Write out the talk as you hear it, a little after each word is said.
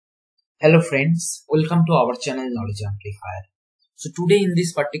Hello friends, welcome to our channel Knowledge Amplifier. So today in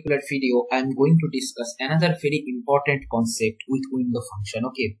this particular video, I am going to discuss another very important concept with window function,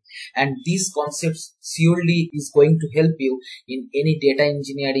 okay? And these concepts surely is going to help you in any data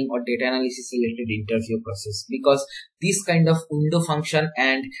engineering or data analysis related interview process, because this kind of window function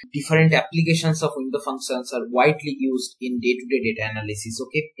and different applications of window functions are widely used in day-to-day data analysis,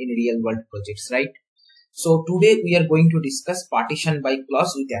 okay, in real world projects, right? So today we are going to discuss partition by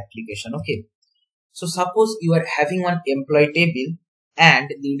clause with application, okay? So suppose you are having one employee table and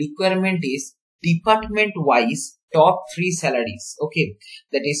the requirement is department wise top 3 salaries, okay?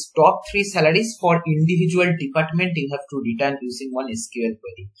 That is top 3 salaries for individual department you have to return using one SQL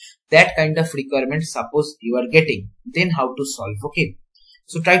query. That kind of requirement suppose you are getting, then how to solve, okay?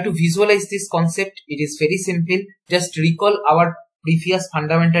 So try to visualize this concept. It is very simple. Just recall our previous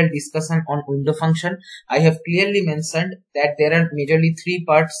fundamental discussion on window function. I have clearly mentioned that there are majorly 3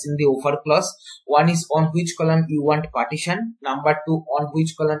 parts in the offer clause. One is on which column you want partition, number 2 on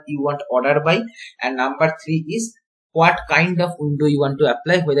which column you want order by, and number 3 is what kind of window you want to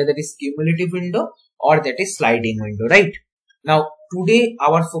apply, whether that is cumulative window or that is sliding window, right? Now today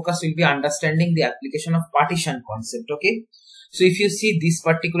our focus will be understanding the application of partition concept, okay? So if you see this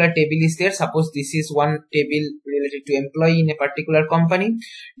particular table is there, suppose this is one table related to employee in a particular company.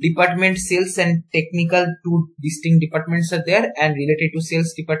 Department sales and technical, 2 distinct departments are there, and related to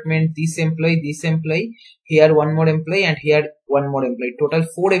sales department, this employee, here one more employee and here one more employee. Total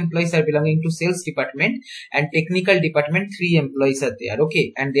 4 employees are belonging to sales department, and technical department 3 employees are there,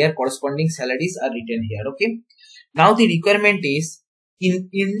 okay, and their corresponding salaries are written here, okay. Now the requirement is in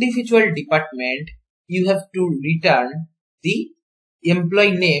individual department you have to return the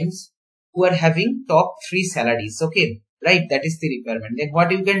employee names who are having top 3 salaries, okay, right? That is the requirement. Then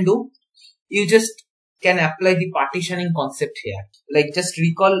what you can do, you just can apply the partitioning concept here. Like just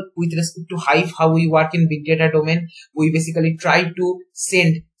recall with respect to Hive, how we work in big data domain. We basically try to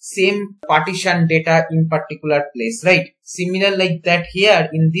send same partition data in particular place, right? Similar like that here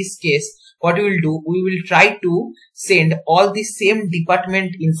in this case, what we will do, we will try to send all the same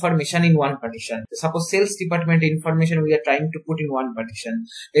department information in one partition. Suppose sales department information we are trying to put in one partition.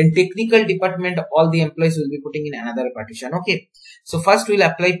 Then technical department, all the employees will be putting in another partition, okay. So first we will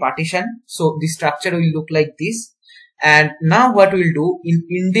apply partition. So the structure will look like this. And now what we will do, in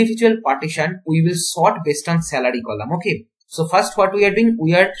individual partition, we will sort based on salary column, okay. So first what we are doing,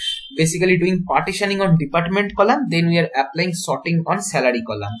 we are basically doing partitioning on department column, then we are applying sorting on salary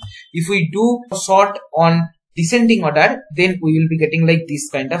column. If we do sort on descending order, then we will be getting like this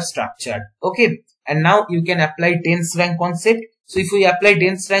kind of structure, okay. And now you can apply dense rank concept. So if we apply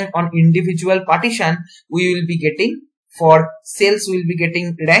dense rank on individual partition, we will be getting, for sales we will be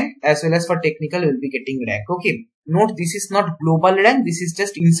getting rank, as well as for technical we will be getting rank, okay. Note, this is not global rank, this is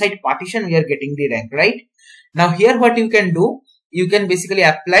just inside partition we are getting the rank, right? Now here what you can do, you can basically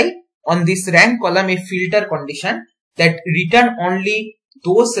apply on this rank column a filter condition that return only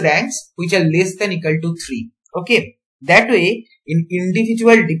those ranks which are less than equal to 3, okay. That way in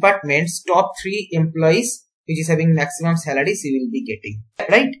individual departments, top 3 employees which is having maximum salaries you will be getting,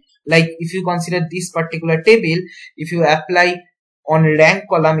 right? Like if you consider this particular table, if you apply on rank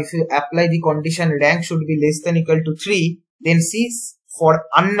column, if you apply the condition rank should be less than equal to 3, then see for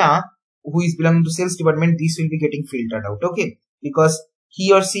Anna, who is belonging to sales department, this will be getting filtered out, okay, because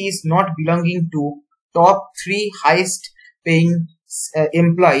he or she is not belonging to top 3 highest paying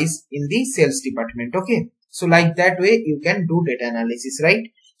employees in the sales department, okay. So like that way you can do data analysis, right?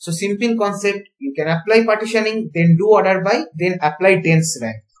 So simple concept, you can apply partitioning, then do order by, then apply dense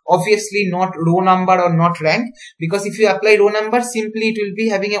rank. Obviously not row number or not rank, because if you apply row number, simply it will be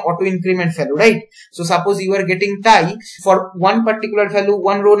having an auto increment value, right? So suppose you are getting tie, for one particular value,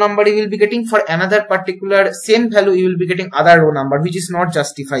 one row number you will be getting, for another particular same value you will be getting other row number, which is not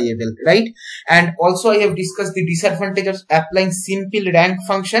justifiable, right? And also I have discussed the disadvantage of applying simple rank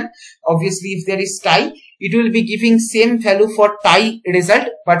function. Obviously if there is tie, it will be giving same value for tie result,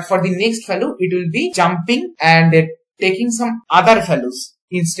 but for the next value it will be jumping and taking some other values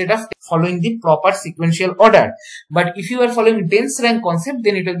instead of following the proper sequential order. But if you are following dense rank concept,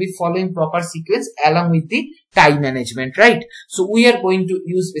 then it will be following proper sequence along with the tie management, right? So we are going to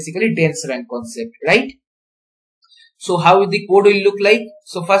use basically dense rank concept, right? So how the code will look like?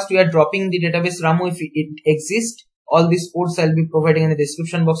 So first we are dropping the database Ramu if it exists. All these codes I will be providing in the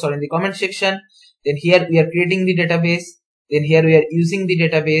description box or in the comment section. Then here we are creating the database. Then here we are using the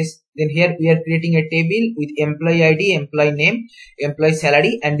database. Then here we are creating a table with employee ID, employee name, employee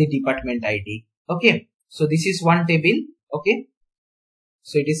salary and the department ID. Okay. So this is one table. Okay.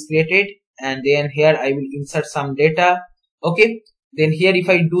 So it is created, and then here I will insert some data. Okay. Then here if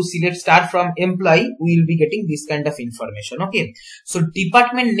I do select star from employee, we will be getting this kind of information. Okay, so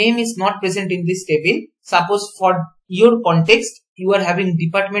department name is not present in this table. Suppose for your context, you are having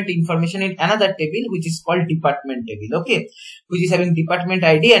department information in another table which is called department table, okay, which is having department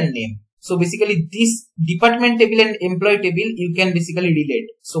ID and name. So basically this department table and employee table you can basically relate.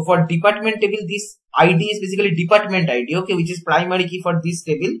 So for department table, this ID is basically department ID, okay, which is primary key for this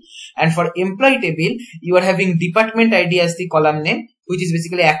table. And for employee table, you are having department ID as the column name, which is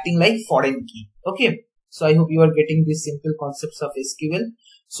basically acting like foreign key. Okay, so I hope you are getting these simple concepts of SQL.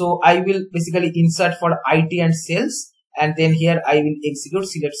 So I will basically insert for IT and sales, and then here I will execute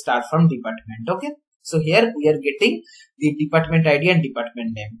select star from department. Okay, so here we are getting the department ID and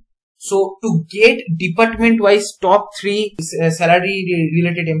department name. So to get department wise top 3 salary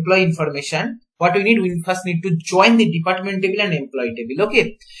related employee information, what we need, we first need to join the department table and employee table.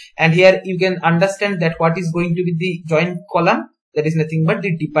 Okay, and here you can understand that what is going to be the join column, that is nothing but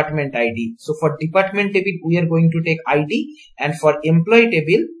the department ID. So for department table we are going to take ID, and for employee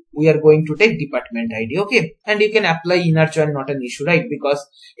table we are going to take department ID. Okay, and you can apply inner join, not an issue, right? Because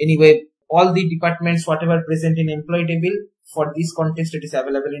anyway all the departments whatever present in employee table, for this context it is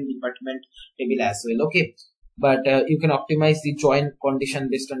available in department table as well. Okay, but you can optimize the join condition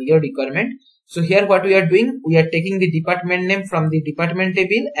based on your requirement. So here what we are doing, we are taking the department name from the department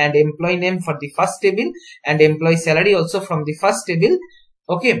table and employee name for the first table and employee salary also from the first table.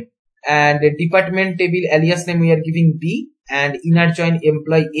 Okay, and the department table alias name we are giving B, and inner join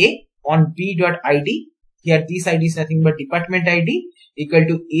employee A on B.id. Here this ID is nothing but department ID equal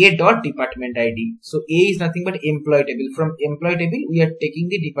to A dot department ID. So A is nothing but employee table. From employee table we are taking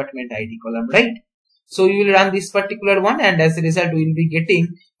the department ID column, right? So you will run this particular one, and as a result we will be getting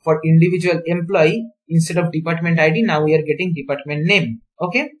for individual employee, instead of department ID, now we are getting department name.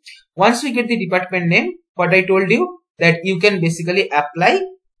 Okay, once we get the department name, what I told you, that you can basically apply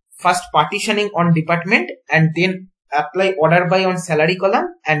first partitioning on department and then apply order by on salary column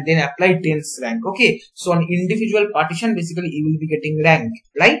and then apply tens rank. Okay, so on individual partition basically you will be getting rank,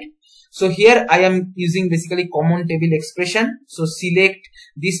 right? So here I am using basically common table expression. So select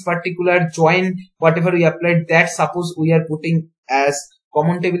this particular join, whatever we applied, that suppose we are putting as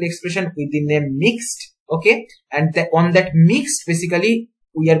common table expression with the name mixed. Okay, and on that mixed basically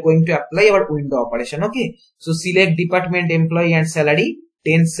we are going to apply our window operation. Okay, so select department employee and salary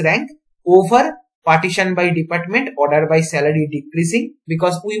tens rank over partition by department order by salary decreasing,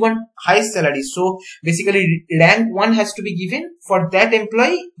 because we want high salary. So basically rank 1 has to be given for that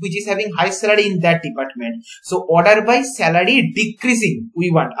employee which is having high salary in that department. So order by salary decreasing we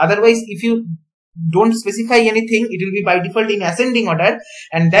want. Otherwise if you don't specify anything, it will be by default in ascending order,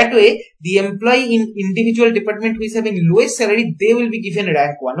 and that way the employee in individual department who is having lowest salary, they will be given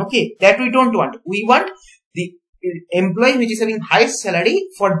rank 1. Okay, that we don't want. We want the employee which is having highest salary,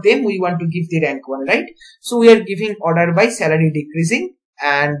 for them we want to give the rank 1, right? So we are giving order by salary decreasing,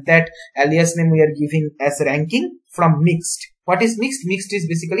 and that alias name we are giving as ranking from mixed. What is mixed? Mixed is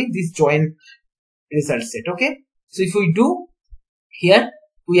basically this join result set. Okay, so if we do here,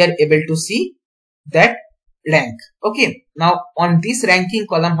 we are able to see that rank. Okay, now on this ranking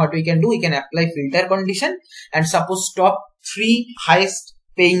column what we can do, we can apply filter condition, and suppose top 3 highest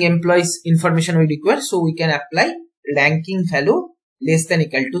paying employees information we require, so we can apply ranking value less than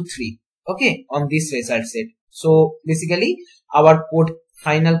equal to 3. Okay, on this result set. So basically our code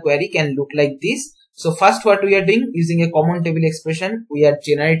final query can look like this. So first what we are doing, using a common table expression, we are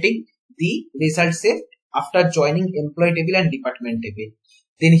generating the result set after joining employee table and department table.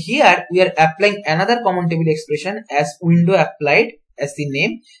 Then here we are applying another common table expression as window applied as the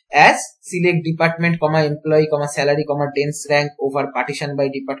name, as select department comma employee comma salary comma dense rank over partition by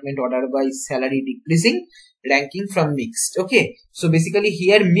department order by salary decreasing ranking from mixed. Okay, so basically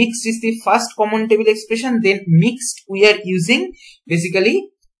here mixed is the first common table expression, then mixed we are using basically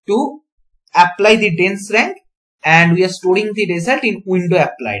to apply the dense rank, and we are storing the result in window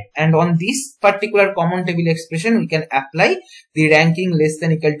applied, and on this particular common table expression we can apply the ranking less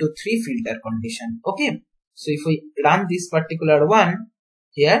than equal to 3 filter condition. Okay, so if we run this particular one,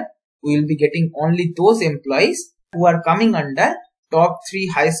 here we will be getting only those employees who are coming under top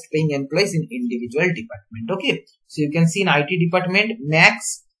 3 highest paying employees in individual department. Okay, so you can see in IT department,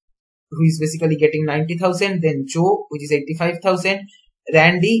 Max, who is basically getting 90,000, then Joe, which is 85,000,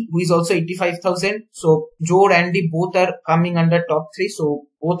 Randy, who is also 85,000. So Joe, Randy both are coming under top 3, so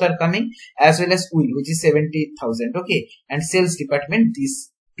both are coming, as well as Will, which is 70,000. Okay, and sales department,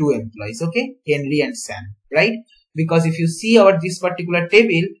 these 2 employees. Okay, Henry and Sam, right? Because if you see our this particular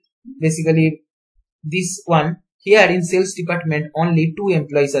table, basically this one, here in sales department only 2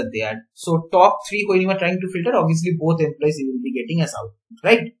 employees are there. So top 3 when you are trying to filter, obviously both employees you will be getting as output,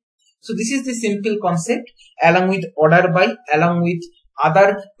 right? So this is the simple concept. Along with order by, along with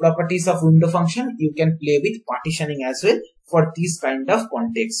other properties of window function, you can play with partitioning as well for this kind of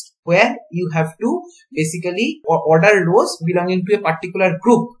context, where you have to basically order rows belonging to a particular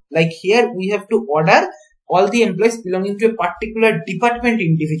group. Like here we have to order all the employees belonging to a particular department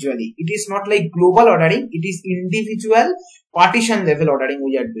individually. It is not like global ordering, it is individual partition level ordering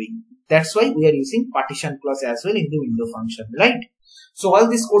we are doing. That's why we are using partition clause as well in the window function, right? So all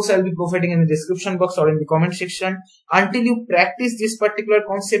these codes I will be providing in the description box or in the comment section. Until you practice this particular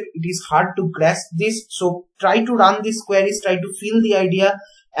concept, it is hard to grasp this. So try to run these queries, try to feel the idea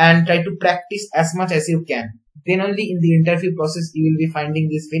and try to practice as much as you can. Then only in the interview process you will be finding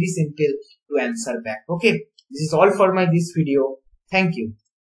this very simple to answer back. Okay, this is all for this video. Thank you.